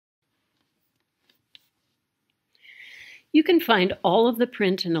You can find all of the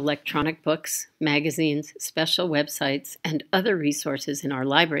print and electronic books, magazines, special websites, and other resources in our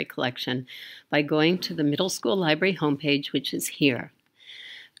library collection by going to the Middle School Library homepage, which is here.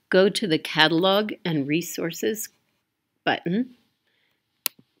 Go to the Catalog and Resources button,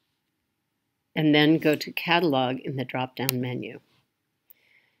 and then go to Catalog in the drop-down menu.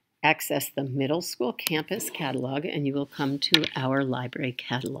 Access the Middle School Campus Catalog, and you will come to our library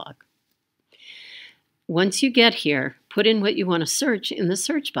catalog. Once you get here, put in what you want to search in the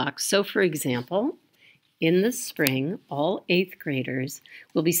search box. So, for example, in the spring, all 8th graders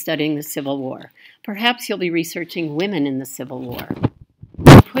will be studying the Civil War. Perhaps you'll be researching women in the Civil War.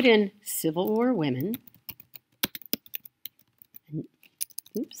 Put in Civil War women.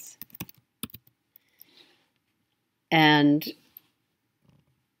 Oops. And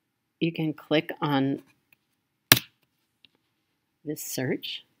you can click on this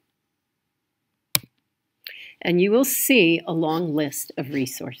search, and you will see a long list of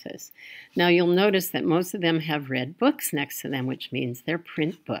resources. Now you'll notice that most of them have red books next to them, which means they're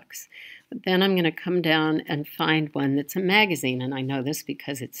print books. But then I'm going to come down and find one that's a magazine, and I know this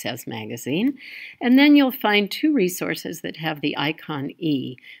because it says magazine. And then you'll find 2 resources that have the icon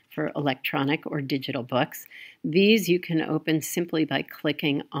E for electronic or digital books. These you can open simply by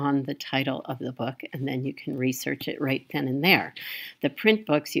clicking on the title of the book, and then you can research it right then and there. The print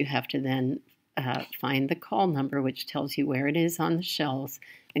books, you have to then find the call number, which tells you where it is on the shelves,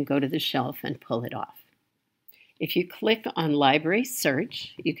 and go to the shelf and pull it off. If you click on Library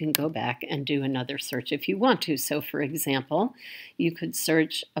Search, you can go back and do another search if you want to. So, for example, you could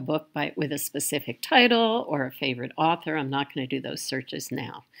search a book with a specific title or a favorite author. I'm not going to do those searches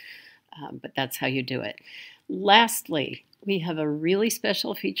now, but that's how you do it. Lastly, we have a really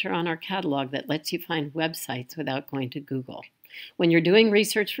special feature on our catalog that lets you find websites without going to Google. When you're doing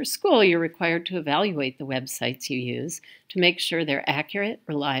research for school, you're required to evaluate the websites you use to make sure they're accurate,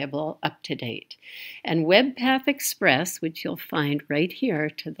 reliable, up-to-date. And WebPath Express, which you'll find right here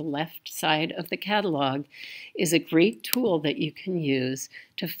to the left side of the catalog, is a great tool that you can use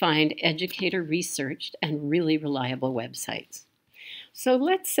to find educator-researched and really reliable websites. So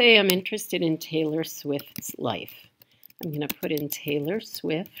let's say I'm interested in Taylor Swift's life. I'm going to put in Taylor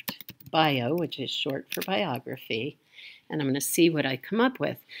Swift bio, which is short for biography, and I'm going to see what I come up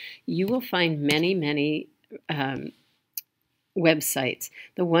with. You will find many websites.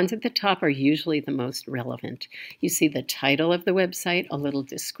 The ones at the top are usually the most relevant. You see the title of the website, a little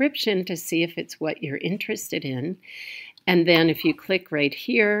description to see if it's what you're interested in, and then if you click right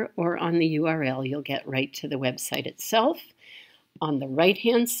here or on the URL, you'll get right to the website itself. On the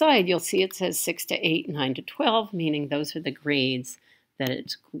right-hand side, you'll see it says 6 to 8, 9 to 12, meaning those are the grades that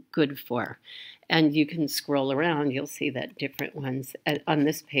it's good for. And you can scroll around, you'll see that different ones, on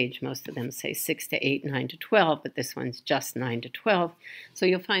this page, most of them say 6 to 8, 9 to 12, but this one's just 9 to 12. So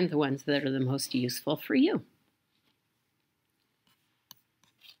you'll find the ones that are the most useful for you.